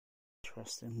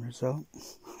interesting result.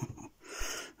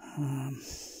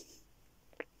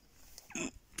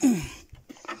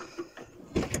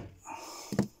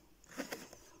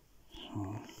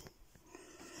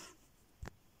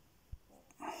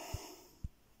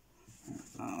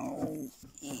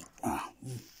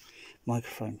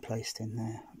 Microphone placed in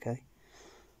there, okay,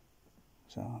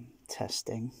 so I'm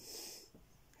testing,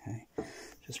 okay,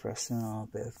 just resting on a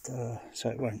bit of so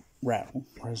it won't rattle,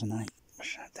 resonate,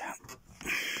 shut down,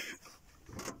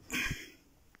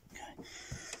 okay,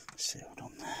 sealed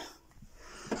on there.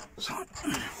 So I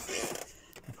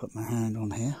put my hand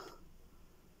on here.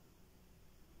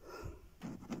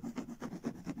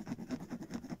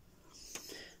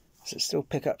 Does it still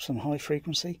pick up some high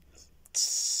frequency?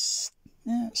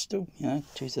 Yeah, it's still, you know,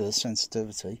 due to the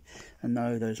sensitivity. And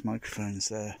no, those microphones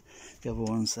there, the other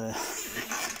ones there,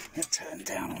 they're turned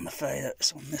down on the fader.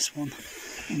 It's on this one,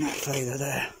 and that fader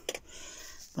there.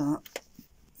 But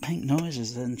pink noise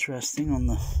is interesting on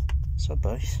the sub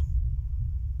bass.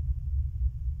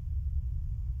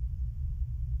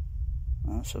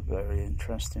 That's a very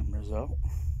interesting result.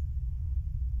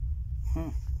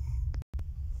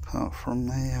 Apart from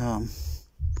the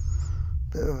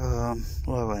bit of a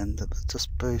low end, but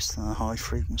just boosting the high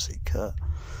frequency cut,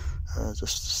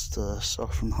 just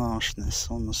soften harshness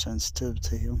on the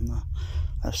sensitivity on the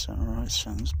left and right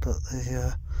sense. But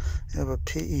the other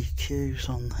PEQs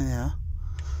on here,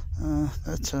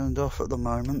 they're turned off at the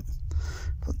moment,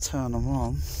 but turn them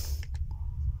on.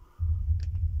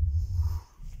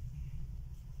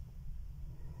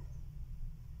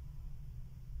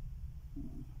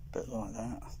 A bit like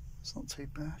that, it's not too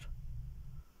bad.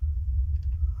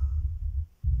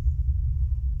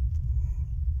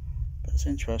 But it's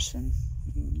interesting,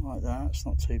 like that, it's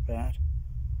not too bad.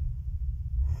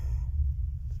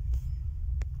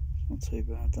 It's not too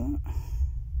bad, that.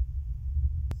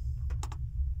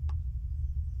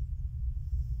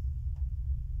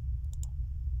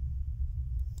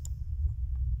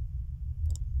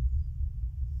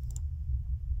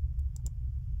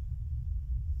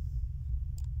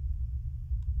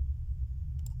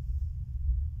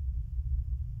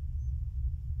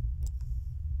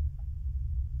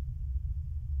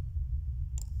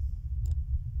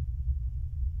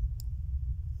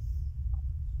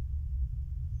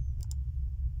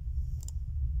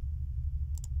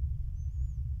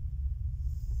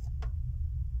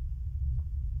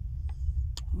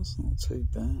 That's not too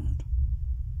bad.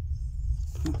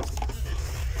 It's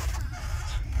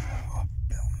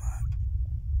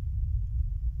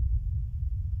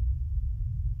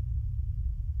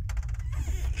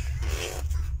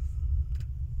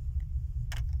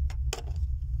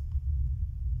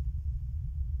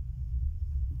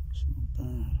not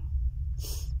bad.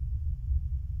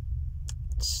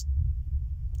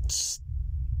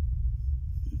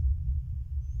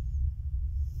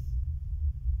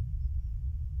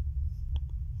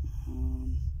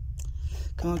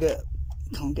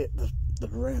 Can't get the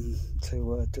REM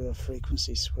to do a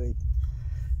frequency sweep,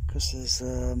 because there's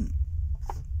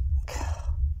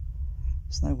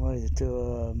no way to do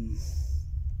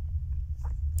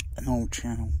an old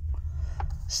channel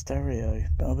stereo.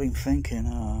 But I've been thinking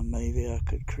maybe I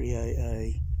could create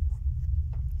a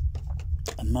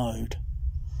mode.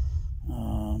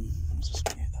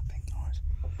 Just mute that big noise.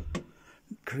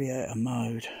 Create a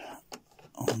mode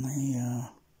on the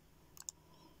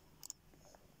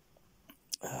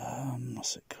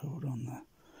what's it called, on the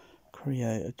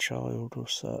create a child or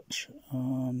such,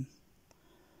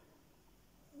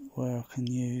 where I can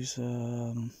use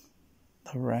the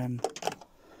RAM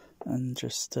and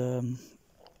just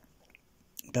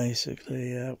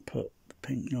basically output the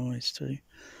pink noise to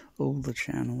all the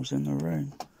channels in the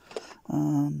room.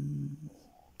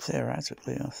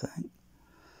 Theoretically, I think.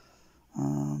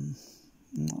 I'm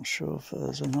not sure if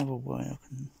there's another way I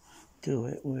can do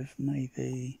it with,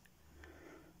 maybe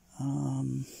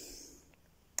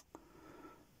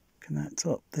connect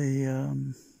up the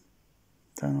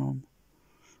down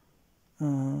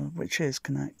on, which is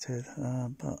connected,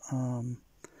 but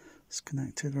it's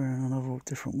connected in another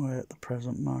different way at the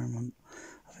present moment.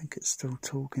 I think it's still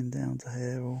talking down to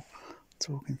here or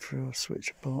talking through a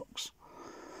switch box.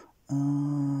 I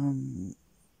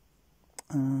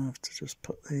have to just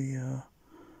put the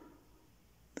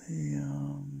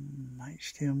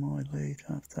HDMI lead.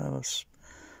 I have to have a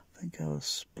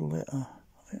splitter. I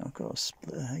think I've got a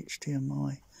splitter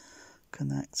HDMI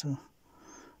connector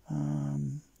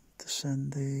to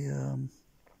send the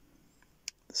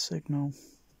signal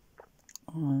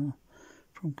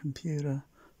from computer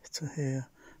to here,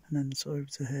 and then it's over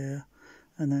to here,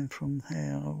 and then from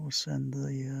here I will send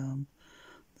the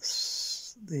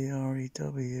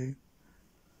REW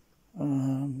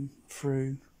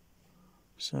through,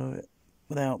 so it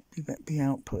without be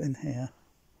output in here.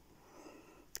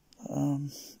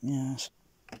 Yeah, it's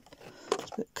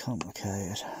a bit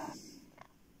complicated.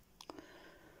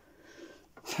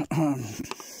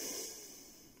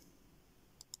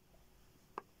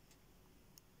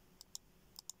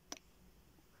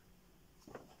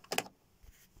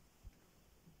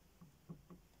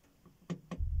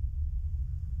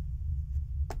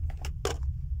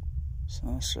 So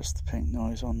that's just the pink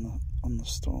noise on the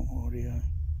Storm audio.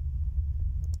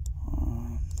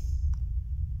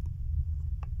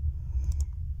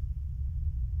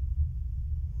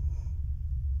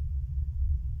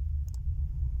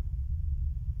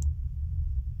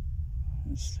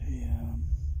 It's the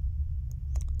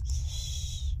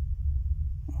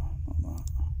not that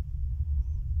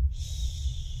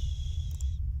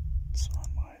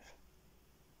sine wave.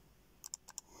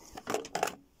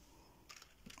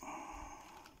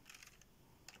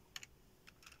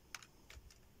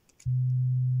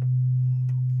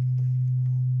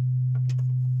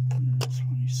 Yeah,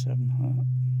 27 hertz.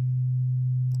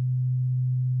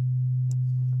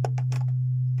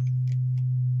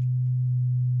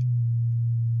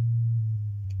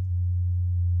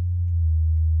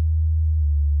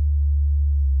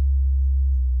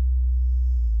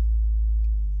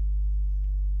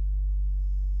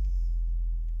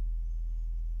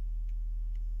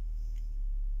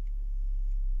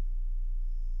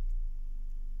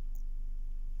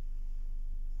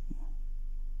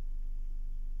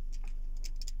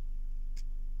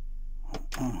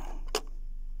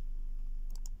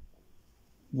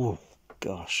 Whoa,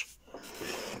 gosh.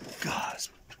 God, it's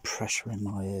pressure in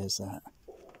my ears, that.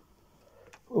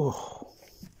 Oh,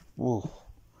 whoa.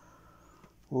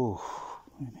 Oh,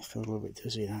 made me feel a little bit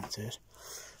dizzy, that did.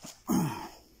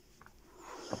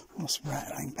 What's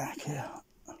rattling back here?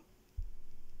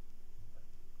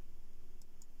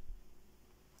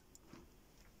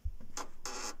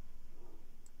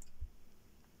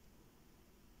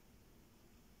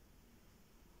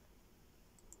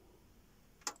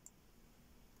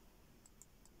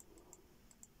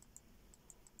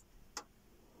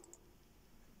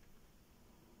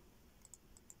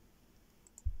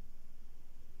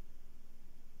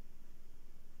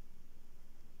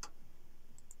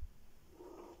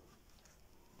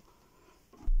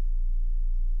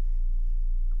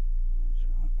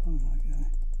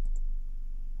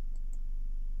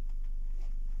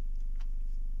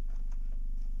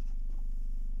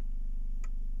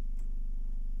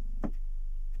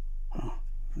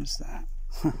 'Cause What's that?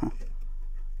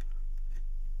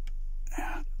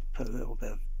 Yeah, put a little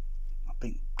bit of, I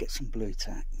think, get some blue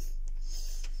tack.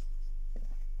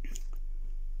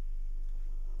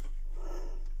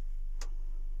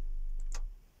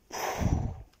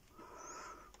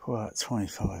 Well, at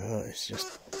 25 hertz, it's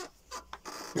just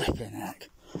flipping heck.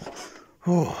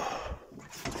 Oh,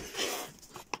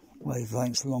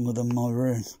 wavelengths longer than my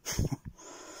room.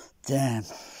 Damn.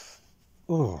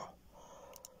 Oh.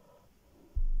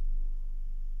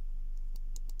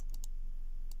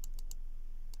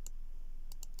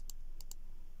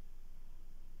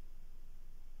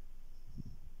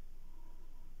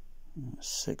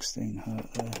 That's 16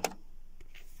 hertz there.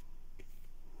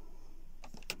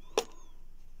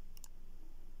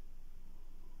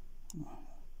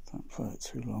 Don't play it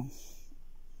too long.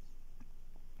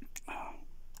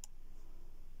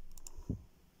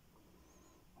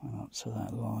 Went up to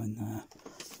that line there.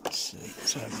 Let's see.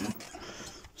 So, let's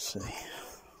see.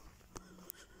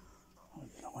 Open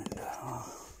the window.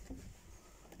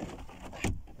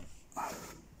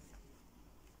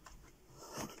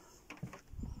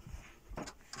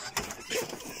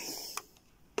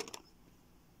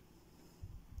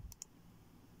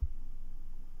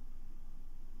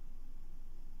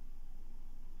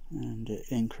 And it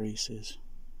increases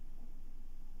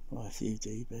by a few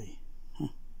dB.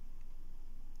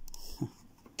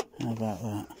 How about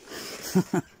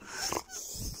that?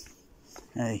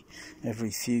 Hey,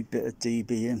 every few bit of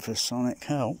dB infrasonic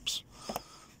helps.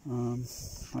 Open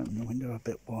the window a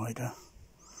bit wider.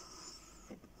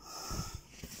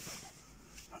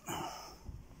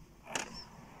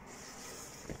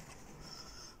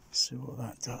 See what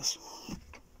that does.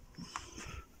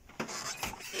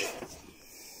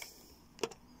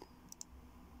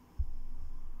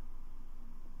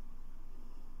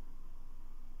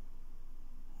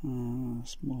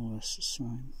 It's more or less the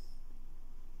same.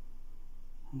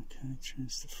 Okay,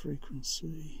 change the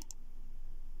frequency.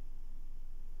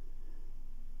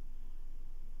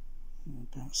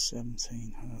 About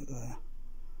 17 hertz there.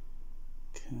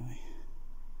 Okay.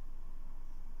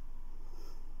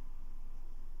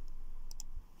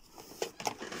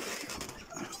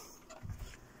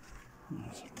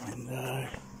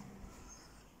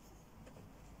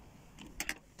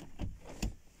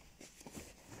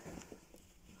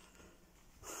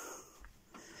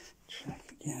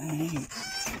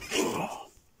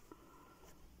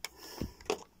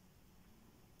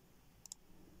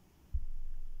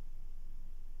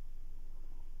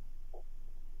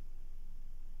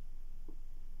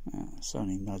 It's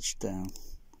only nudged down.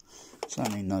 It's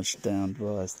only nudged down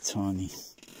by a tiny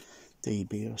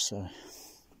dB or so.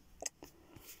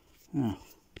 Yeah,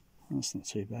 that's not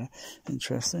too bad.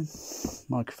 Interesting.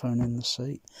 Microphone in the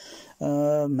seat.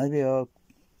 Maybe I'll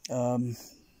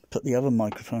put the other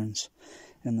microphones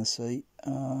in the seat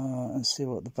and see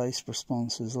what the bass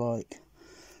response is like.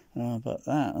 But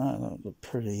that looked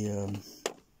pretty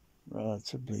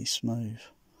relatively smooth.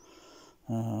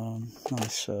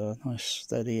 Nice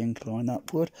steady incline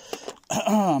upward.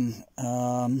 Trying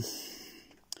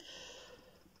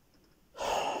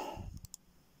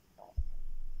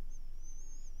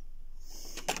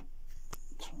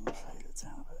to fade it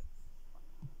down a bit.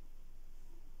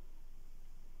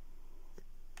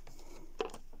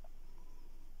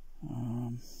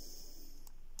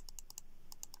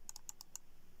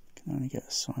 Can only get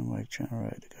a sine wave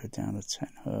generator to go down to 10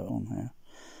 Hz on here.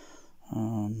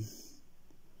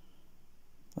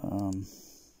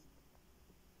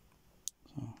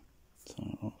 So turn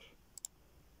it off.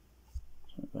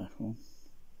 Turn it back on.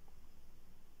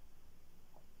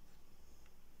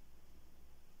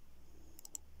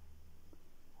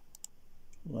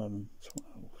 $11, $12,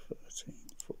 $13,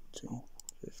 $14,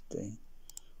 $15,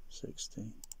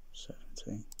 $16,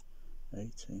 $17,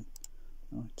 $18,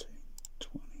 $19,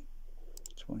 $20,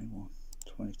 $21,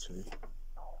 $22,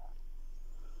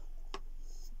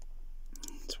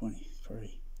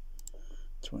 $23,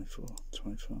 $24,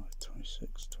 $25,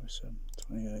 $26, $27,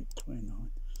 $28, $29,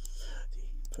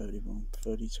 $30, $31,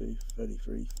 $32,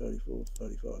 $33, $34,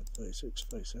 $35, $36,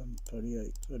 $37,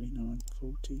 $38, $39,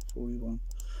 $40, $41,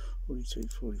 $42,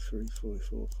 $43,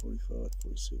 $44, $45,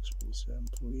 $46,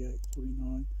 $47, $48,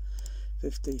 $49,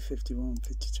 $50, $51,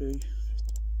 $52,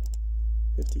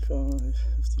 $55,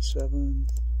 $57,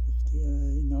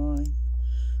 $59,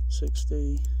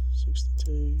 $60,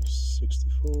 $62,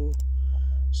 $64,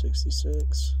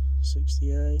 $66,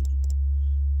 $68,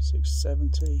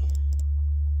 $70,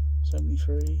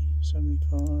 $73,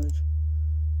 $75,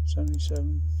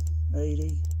 $77,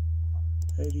 $80,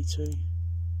 $82,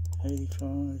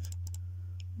 $85,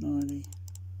 $90,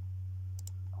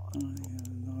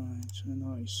 $99,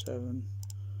 $97,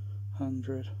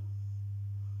 $100,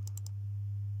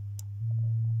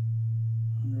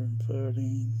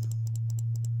 $113,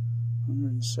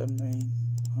 $117,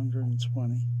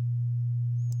 $120,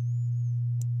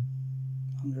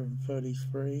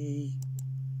 $133,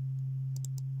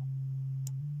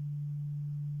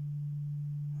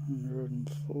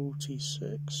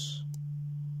 $146.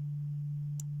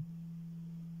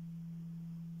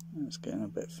 It's getting a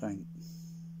bit faint.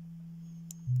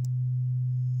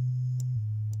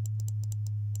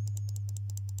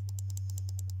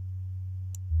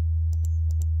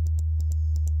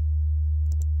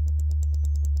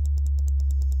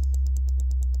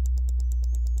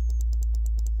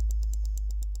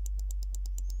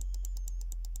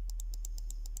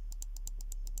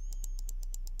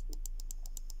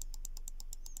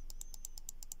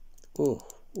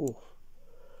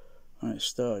 And it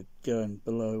started going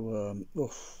below,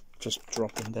 just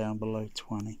dropping down below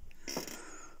 20.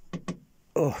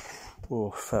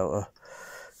 Felt a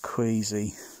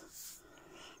queasy.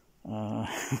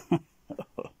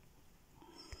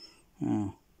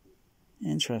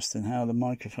 Interesting how the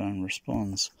microphone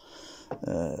responds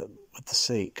with the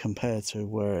seat compared to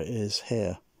where it is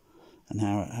here, and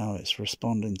how it's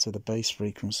responding to the bass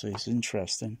frequency. It's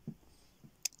interesting.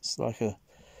 It's like the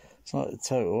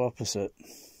total opposite.